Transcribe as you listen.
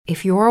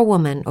If you're a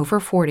woman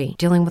over 40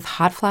 dealing with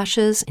hot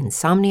flashes,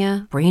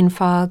 insomnia, brain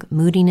fog,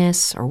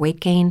 moodiness, or weight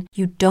gain,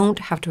 you don't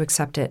have to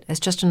accept it as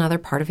just another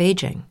part of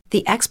aging.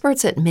 The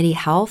experts at MIDI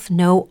Health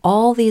know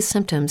all these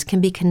symptoms can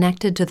be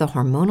connected to the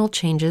hormonal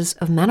changes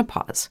of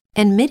menopause.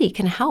 And MIDI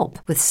can help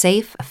with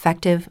safe,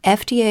 effective,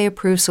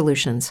 FDA-approved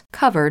solutions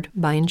covered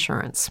by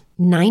insurance.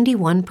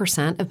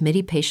 91% of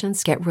MIDI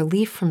patients get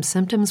relief from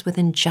symptoms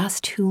within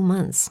just 2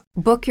 months.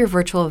 Book your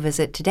virtual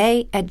visit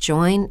today at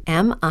joinmidi.com.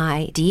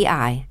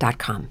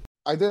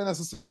 I didn't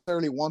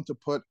necessarily want to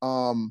put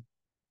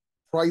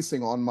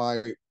pricing on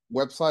my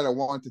website. I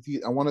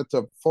wanted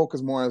to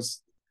focus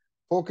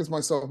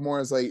myself more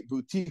as a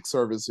boutique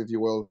service, if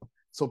you will.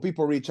 So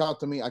people reach out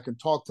to me, I can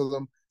talk to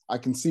them, I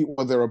can see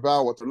what they're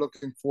about, what they're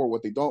looking for,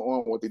 what they don't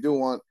want, what they do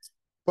want.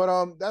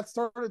 But that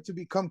started to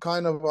become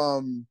kind of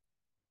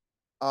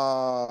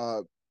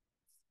I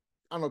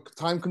don't know,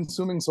 time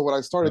consuming. So what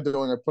I started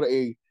doing, I put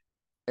a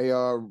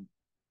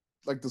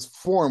like this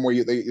form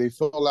where they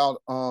fill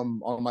out on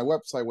my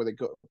website where they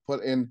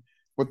put in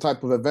what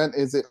type of event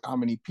is it, how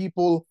many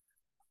people,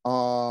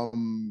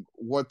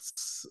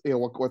 what's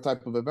what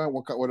type of event,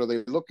 what are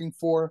they looking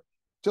for,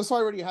 just so I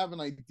already have an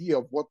idea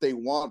of what they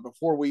want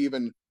before we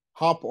even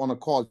hop on a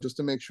call, just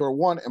to make sure,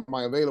 one, am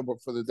I available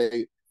for the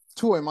day,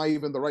 two, am I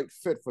even the right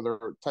fit for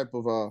their type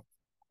of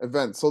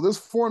event. So this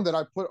form that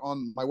I put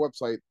on my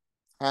website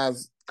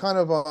has kind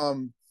of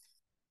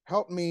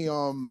helped me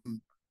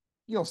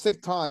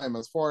save time,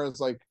 as far as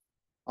like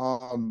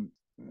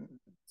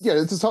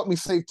it just helped me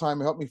save time.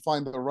 It helped me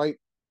find the right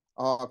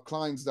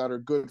clients that are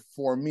good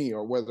for me,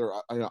 or whether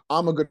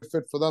I'm a good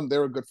fit for them,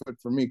 they're a good fit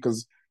for me,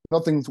 because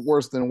nothing's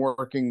worse than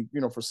working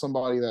for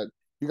somebody that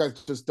you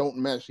guys just don't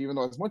mesh. Even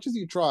though as much as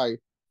you try,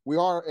 we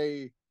are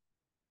a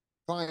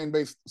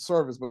client-based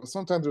service, but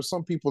sometimes there's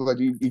some people that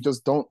you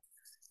just don't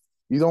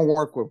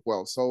work with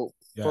well. So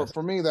yes.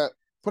 for me, that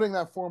putting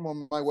that form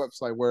on my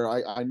website where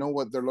I know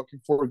what they're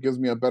looking for gives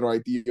me a better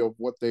idea of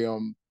what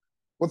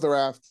they're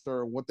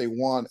after, what they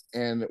want,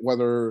 and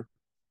whether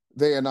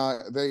them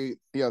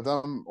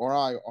or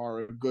I are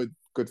a good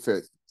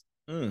fit.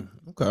 Okay.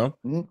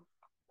 Mm-hmm.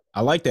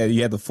 I like that.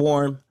 You have the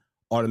form,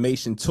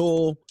 automation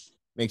tool,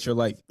 makes your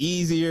life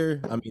easier.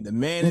 I mean, the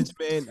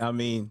management. I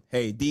mean,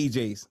 hey,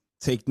 DJs,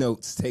 take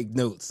notes.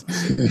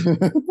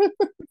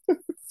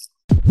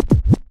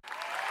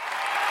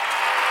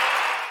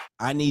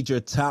 I need your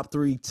top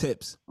 3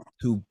 tips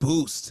to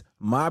boost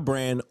my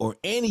brand or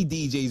any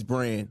DJ's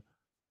brand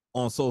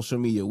on social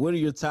media. What are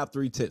your top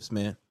 3 tips,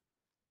 man?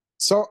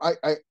 So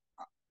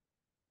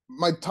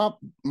my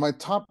top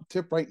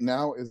tip right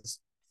now is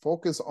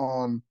focus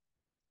on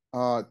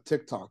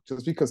TikTok,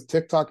 just because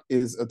TikTok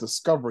is a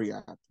discovery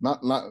app,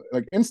 not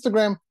like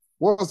Instagram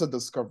was a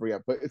discovery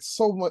app, but it's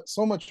so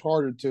much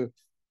harder to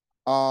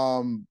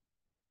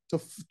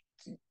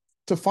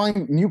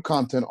find new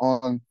content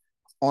on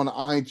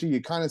IG.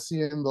 You kind of see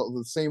in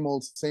the same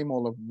old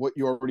of what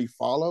you already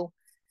follow,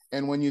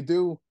 and when you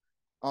do,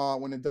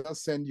 when it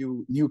does send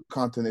you new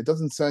content, it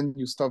doesn't send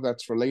you stuff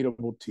that's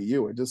relatable to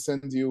you. It just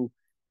sends you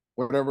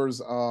whatever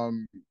is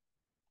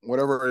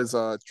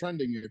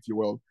trending, if you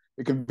will.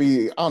 It could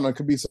be, I don't know, it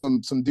could be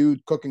some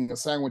dude cooking a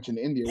sandwich in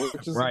India,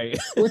 which is right.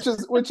 which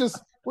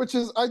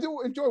is I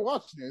do enjoy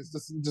watching it.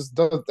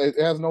 It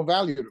has no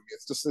value to me.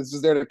 It's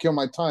just there to kill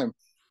my time,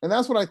 and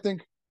that's what I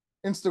think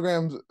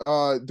Instagram's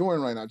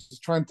doing right now,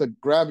 just trying to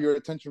grab your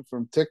attention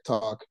from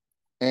TikTok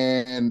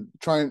and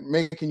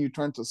making you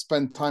trying to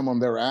spend time on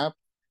their app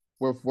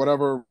with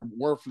whatever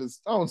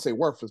worthless, I won't say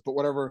worthless, but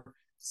whatever,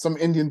 some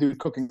Indian dude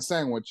cooking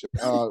sandwich,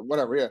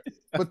 whatever, yeah.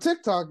 But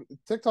TikTok's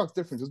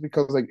different, just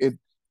because like it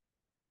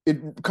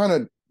kind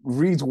of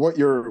reads what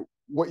you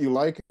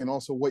like, and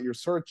also what you're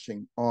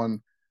searching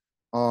on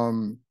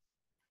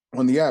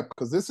the app,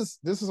 because this is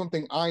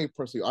something I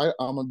personally,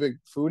 I'm a big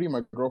foodie.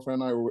 My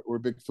girlfriend and I, we're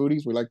big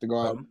foodies. We like to go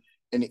out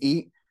and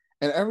eat,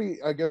 and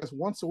I guess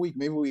once a week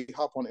maybe we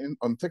hop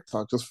on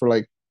TikTok, just for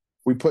like,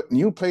 we put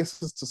new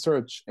places to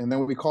search, and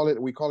then we call it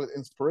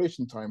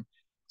inspiration time.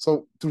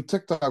 So through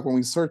TikTok, when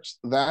we search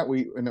that,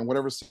 and then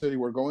whatever city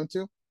we're going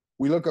to,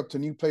 we look up to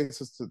new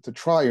places to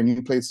try, or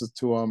new places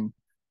new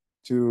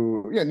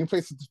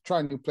places to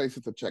try, new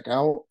places to check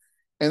out.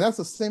 And that's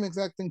the same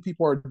exact thing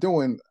people are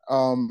doing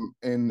on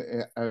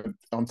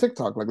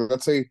TikTok. Like,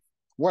 let's say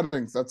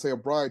weddings, let's say a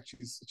bride,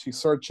 she's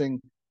searching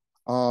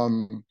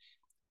bridal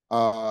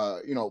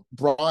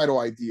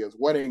ideas,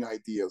 wedding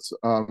ideas,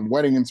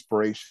 wedding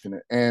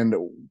inspiration. And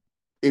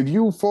if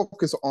you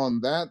focus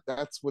on that,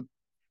 that's what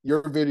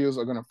your videos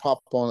are going to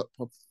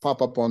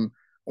pop up on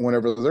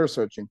whenever they're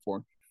searching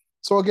for.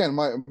 So again,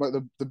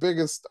 the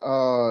biggest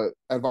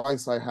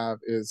advice I have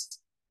is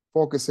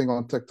focusing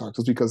on TikTok,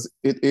 just because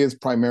it is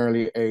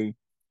primarily a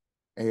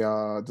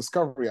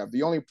discovery app.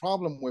 The only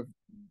problem with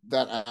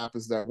that app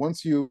is that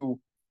once you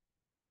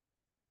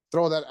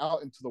throw that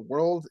out into the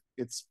world,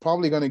 it's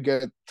probably going to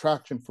get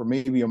traction for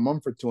maybe a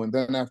month or two, and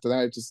then after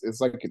that,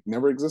 it's like it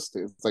never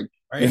existed. It's like,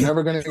 right, you're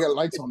never going to get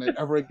lights on it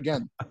ever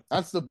again.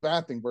 That's the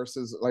bad thing,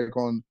 versus like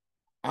on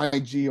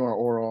IG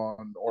or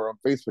on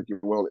Facebook, you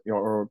will,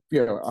 or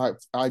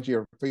IG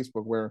or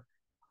Facebook, where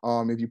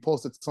if you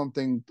posted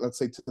something, let's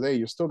say today,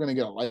 you're still gonna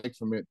get a like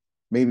from it.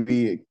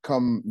 Maybe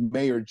come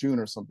May or June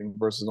or something.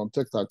 Versus on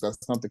TikTok,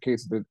 that's not the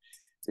case.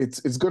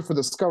 It's good for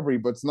discovery,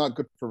 but it's not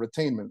good for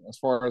retainment as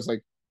far as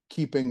like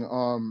keeping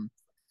audience.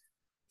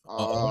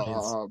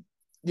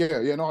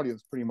 An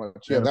audience pretty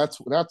much. Yeah, that's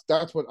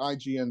what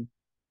IG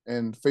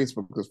and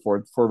Facebook is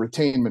for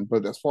retainment.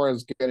 But as far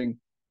as getting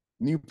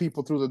new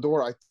people through the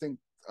door, I think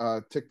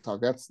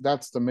TikTok,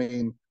 that's the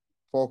main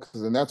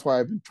focus, and that's why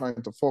I've been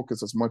trying to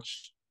focus as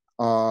much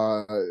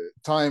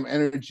time,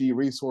 energy,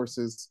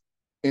 resources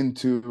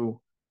into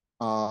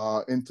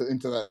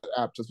that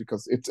app, just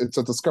because it's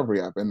a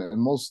discovery app,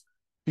 and most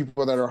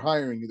people that are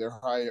hiring you, they're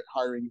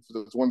hiring you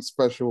for this one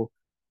special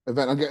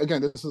event.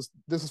 Again,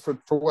 this is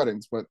for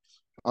weddings, but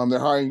they're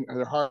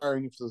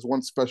hiring you for this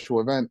one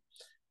special event,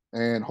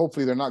 and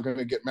hopefully they're not going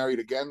to get married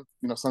again.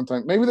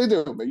 Sometime maybe they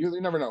do, but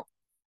you never know.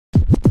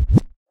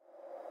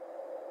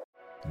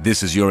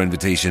 This is your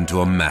invitation to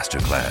a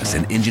masterclass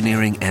in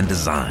engineering and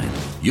design.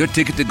 Your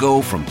ticket to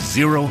go from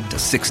 0 to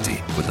 60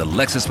 with the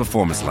Lexus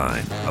Performance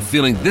Line. A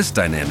feeling this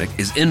dynamic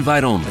is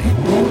invite only.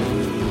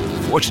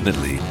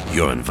 Fortunately,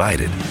 you're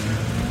invited.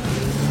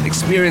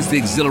 Experience the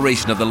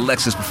exhilaration of the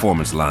Lexus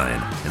Performance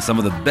Line and some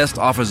of the best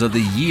offers of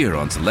the year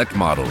on select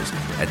models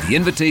at the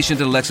Invitation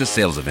to Lexus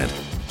sales event,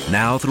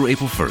 now through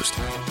April 1st.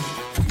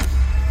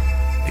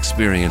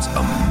 Experience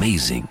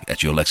amazing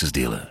at your Lexus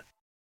dealer.